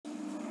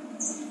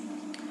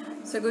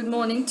So good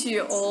morning to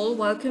you all.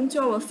 Welcome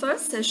to our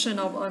first session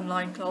of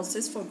online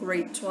classes for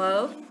grade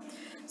 12.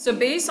 So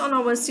based on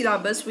our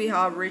syllabus, we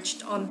have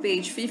reached on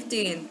page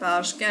 15,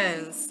 page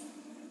 15,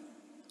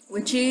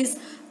 which is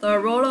the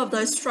role of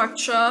the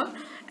structure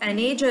and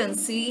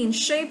agency in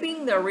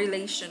shaping the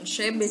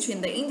relationship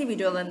between the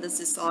individual and the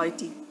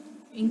society,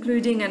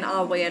 including an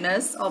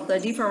awareness of the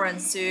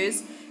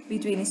differences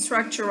between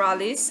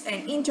structuralist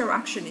and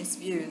interactionist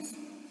views.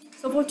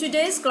 So for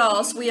today's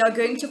class, we are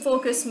going to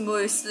focus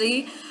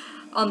mostly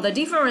on the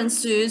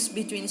differences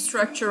between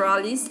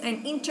structuralist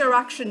and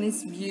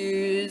interactionist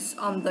views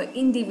on the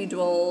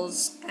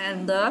individuals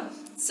and the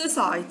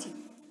society.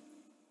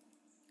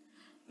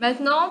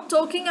 Maintenant,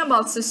 talking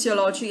about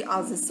sociology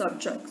as a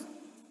subject.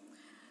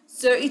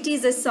 So it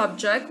is a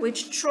subject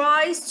which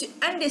tries to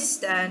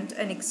understand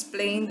and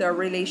explain the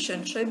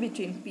relationship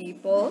between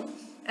people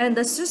and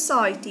the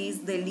societies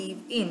they live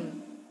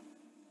in.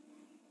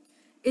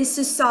 A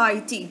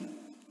society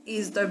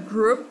is the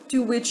group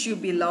to which you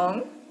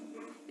belong.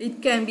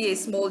 It can be a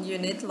small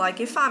unit like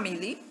a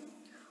family,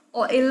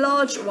 or a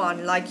large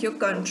one like your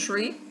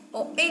country,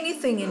 or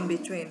anything in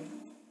between.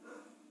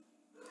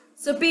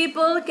 So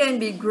people can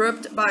be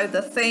grouped by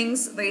the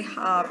things they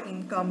have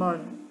in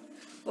common.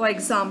 For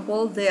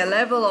example, their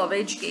level of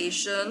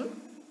education,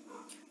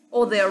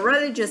 or their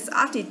religious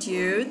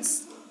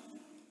attitudes,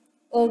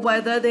 or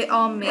whether they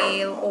are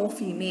male or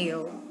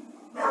female.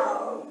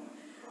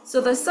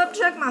 So the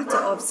subject matter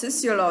of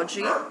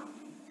sociology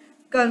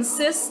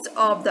consists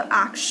of the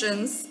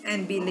actions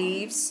and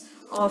beliefs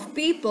of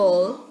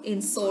people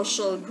in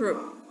social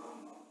groups,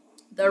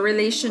 the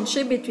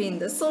relationship between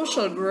the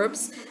social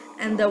groups,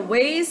 and the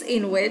ways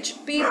in which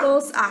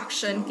people's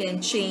action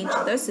can change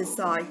the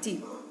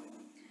society,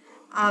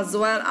 as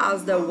well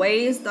as the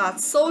ways that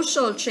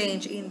social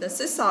change in the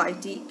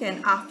society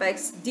can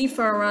affect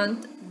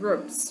different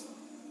groups.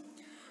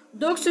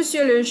 Donc,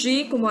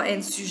 sociologie, comme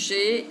un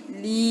sujet,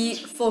 li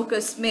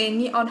focus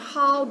mainly on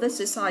how the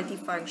society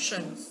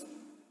functions.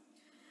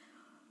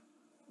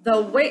 The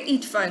way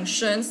it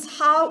functions,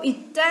 how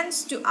it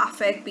tends to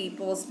affect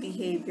people's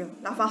behavior.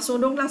 La façon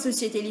dont la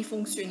société li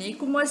fonctionne,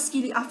 comment est-ce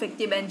qu'il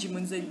affecte ben du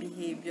monde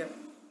behavior.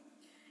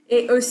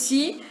 Et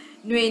aussi,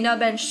 nous avons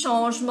ben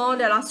changement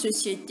de la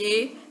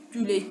société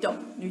tous les temps.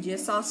 Nous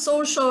disons ça,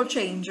 social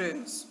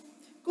changes.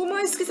 Comment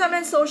est-ce que ça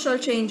mène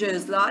social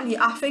changes là? Il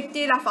affecte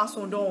la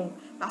façon dont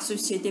la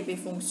société peut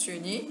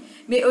fonctionner,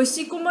 mais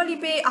aussi comment il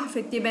peut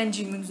affecter ben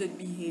du monde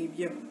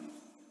behavior.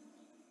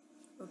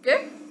 Ok?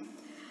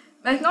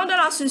 Maintenant, dans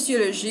la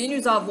sociologie,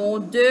 nous avons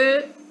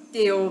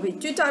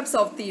two types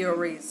of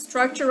theories,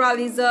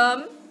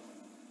 structuralism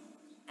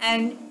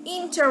and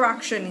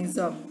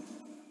interactionism.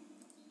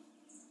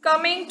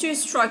 Coming to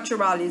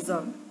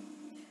structuralism,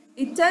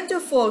 it tends to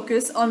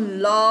focus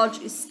on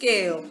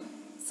large-scale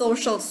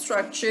social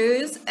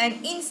structures and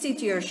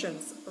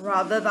institutions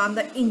rather than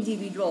the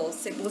individuals.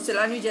 C'est pour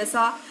cela que nous disons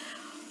ça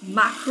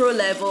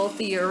macro-level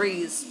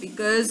theories,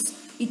 because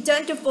it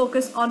tends to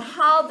focus on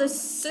how the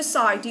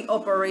society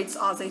operates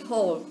as a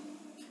whole.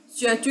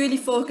 Surtout, it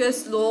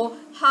focuses on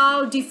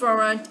how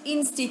different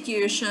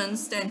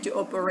institutions tend to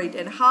operate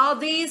and how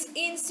these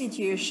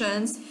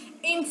institutions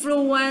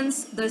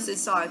influence the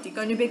society.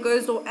 Quand nous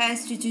parlons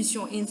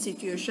institution,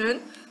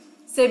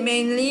 c'est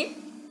mainly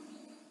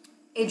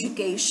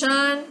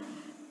education,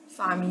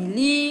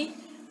 family,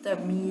 the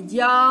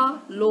media,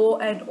 law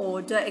and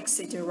order,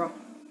 etc.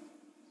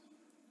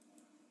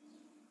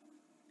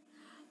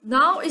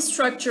 Now, a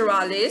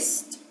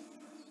structuralist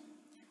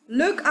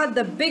look at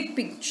the big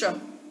picture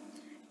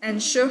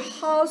and show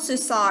how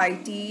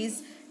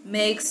societies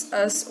makes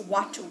us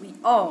what we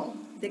are.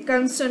 They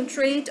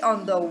concentrate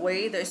on the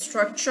way the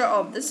structure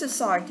of the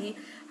society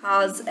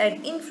has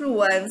an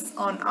influence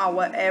on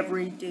our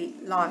everyday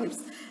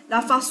lives.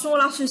 La façon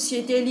la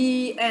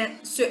société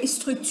se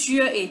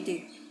structure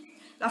était,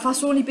 la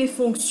façon elle peut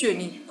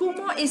fonctionner.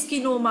 Comment est-ce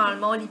que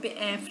normalement elle peut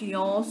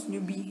influence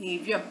nos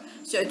behavior,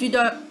 surtout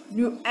dans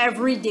nos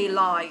everyday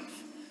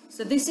life.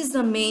 So this is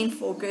the main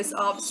focus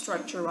of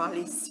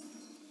structuralists.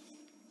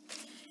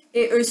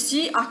 Et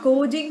aussi,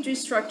 according to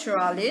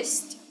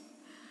structuralists,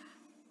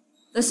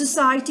 the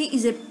society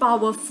is a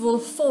powerful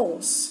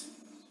force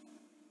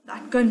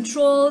that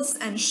controls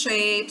and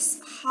shapes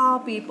how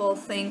people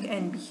think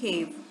and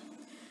behave.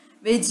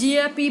 Veut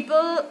dire,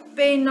 people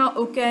n'ont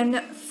aucune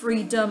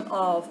freedom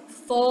of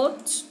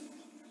thought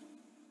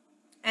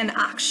and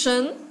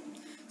action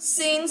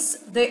since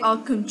they are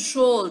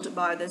controlled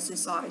by the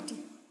society.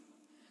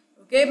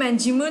 Ok, ben,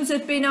 du monde se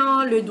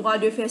pénal le droit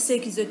de faire ce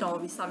qu'ils ont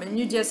envie. Ça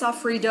veut dire ça,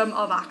 freedom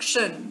of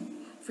action.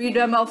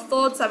 Freedom of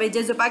thought, ça veut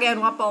dire de pas avoir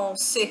le droit de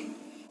penser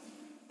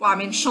pour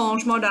amener un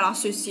changement dans la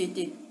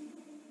société.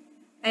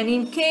 And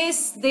in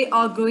case they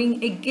are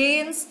going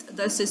against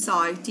the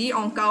society,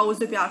 en cas où ils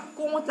sont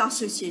contre la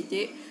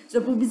société,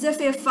 ils peuvent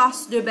faire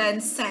face de ben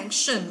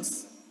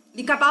sanctions.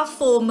 Les capables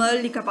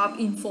formal, les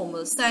capables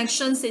informal.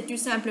 Sanctions, c'est tout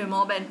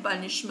simplement ben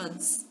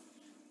punishments.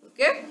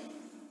 Ok?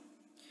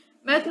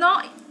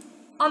 Maintenant,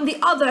 on the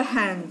other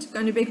hand,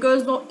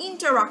 because no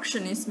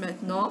interactionist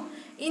maintenant,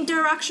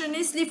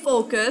 Interactionistly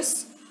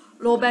focus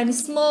on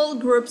small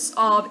groups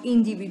of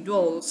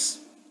individuals,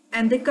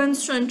 and they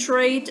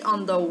concentrate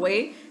on the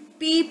way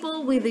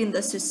people within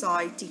the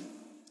society.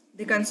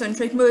 They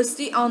concentrate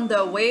mostly on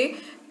the way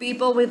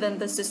people within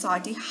the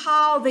society,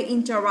 how they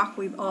interact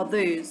with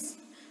others,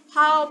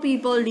 how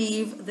people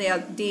live their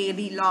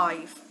daily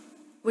life,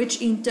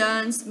 which in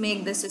turn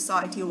make the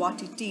society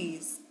what it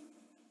is.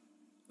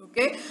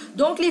 Ok?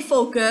 Donc les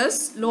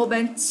focus, là,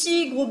 ben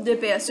petit groupe de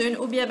personnes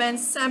ou bien ben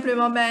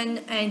simplement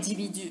ben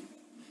individus.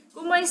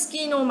 Comment est-ce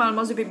qu'ils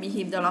normalement se peut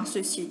behave dans la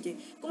société?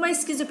 Comment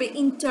est-ce qu'ils se peut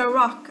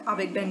interact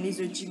avec ben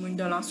les autres gens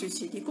dans la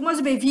société? Comment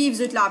se peut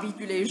vivre la vie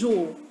tous les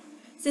jours?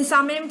 C'est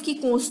ça même qui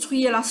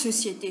construit la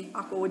société,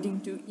 according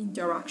to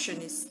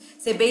interactionists.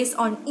 C'est based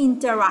on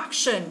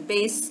interaction,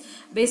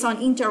 based on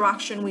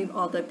interaction with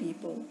other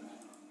people.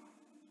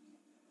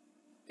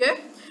 Okay?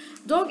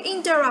 Donc,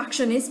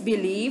 interactionists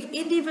believe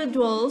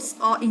individuals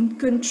are in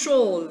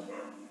control.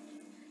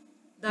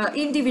 The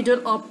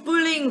individuals are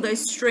pulling the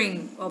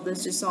string of the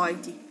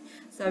society.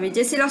 Ça veut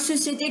dire c'est la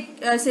société,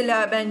 c'est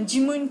la ben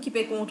Jimoun qui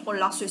peut contrôler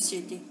la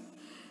société.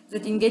 Vous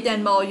êtes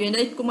une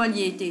marionnette, comment il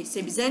était?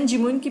 C'est bien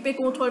Jimoun qui peut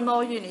contrôler la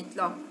marionnette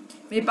là.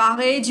 Mais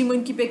pareil,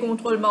 Jimoun qui peut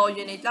contrôler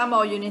la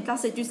marionnette là,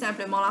 c'est tout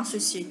simplement la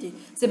société.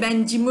 C'est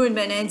ben Jimoun,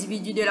 ben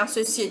individu de la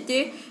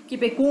société qui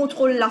peut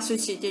contrôler la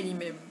société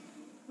lui-même.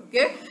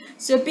 Okay?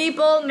 So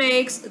people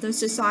makes the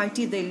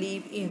society they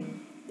live in.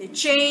 They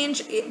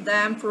change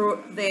them through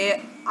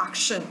their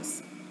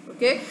actions.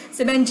 Okay?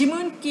 C'est ben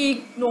Jimoun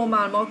qui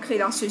normalement crée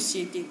la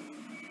société.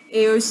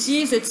 Et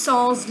aussi ce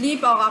sens lié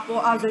par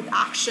rapport à cette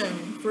action,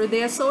 through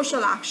their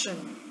social action.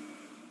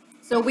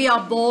 So we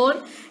are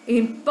born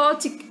in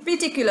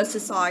particular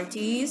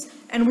societies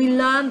and we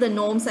learn the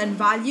norms and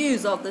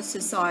values of the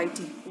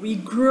society. We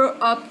grow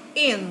up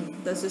in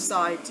the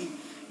society,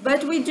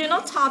 but we do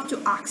not have to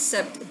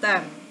accept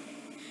them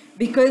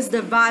because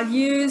the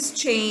values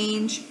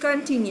change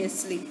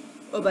continuously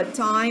over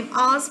time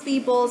as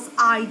people's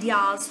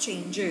ideas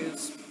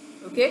changes.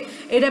 Okay?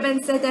 Et il y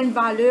a certaines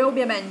valeurs ou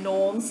bien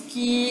normes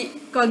qui,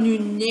 quand nous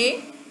naissons,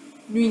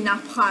 nous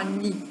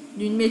n'apprenons,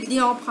 nous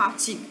mettons en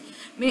pratique.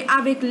 Mais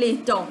avec les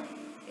temps,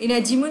 il y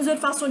a différentes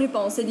façons de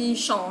penser, de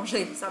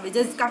changer. Ça veut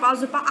dire être capable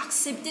de ne pas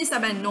accepter ces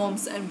normes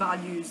et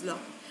values là.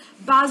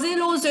 Basé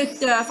sur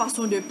cette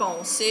façon de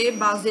penser,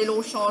 basé sur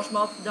le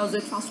changement dans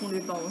cette façon de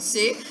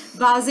penser,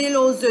 basé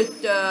sur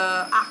cette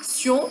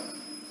action,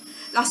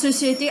 la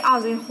société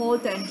as a whole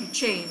tend to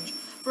change.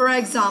 For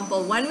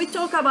example, when we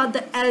talk about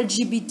the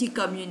LGBT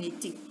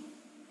community,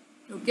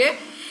 okay,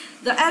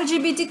 the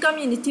LGBT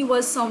community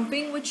was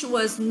something which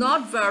was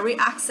not very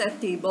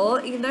acceptable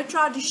in the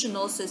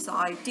traditional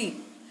society.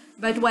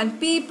 But when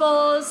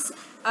people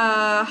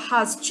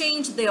has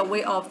changed their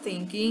way of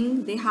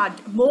thinking, they had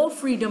more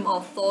freedom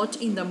of thought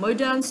in the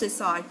modern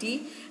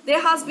society,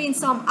 there has been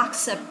some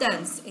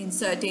acceptance in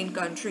certain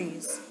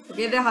countries.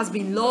 Okay, there has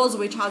been laws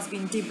which has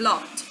been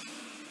developed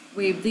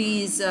with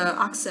these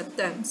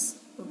acceptance.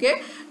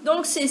 Okay?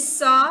 Donc c'est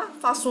ça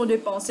façon de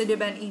penser de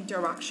ben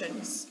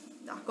interactionists.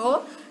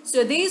 D'accord?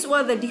 So these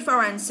were the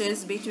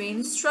differences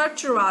between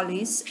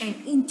structuralist and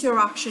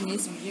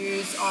interactionist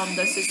views on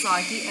the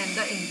society and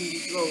the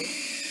individual.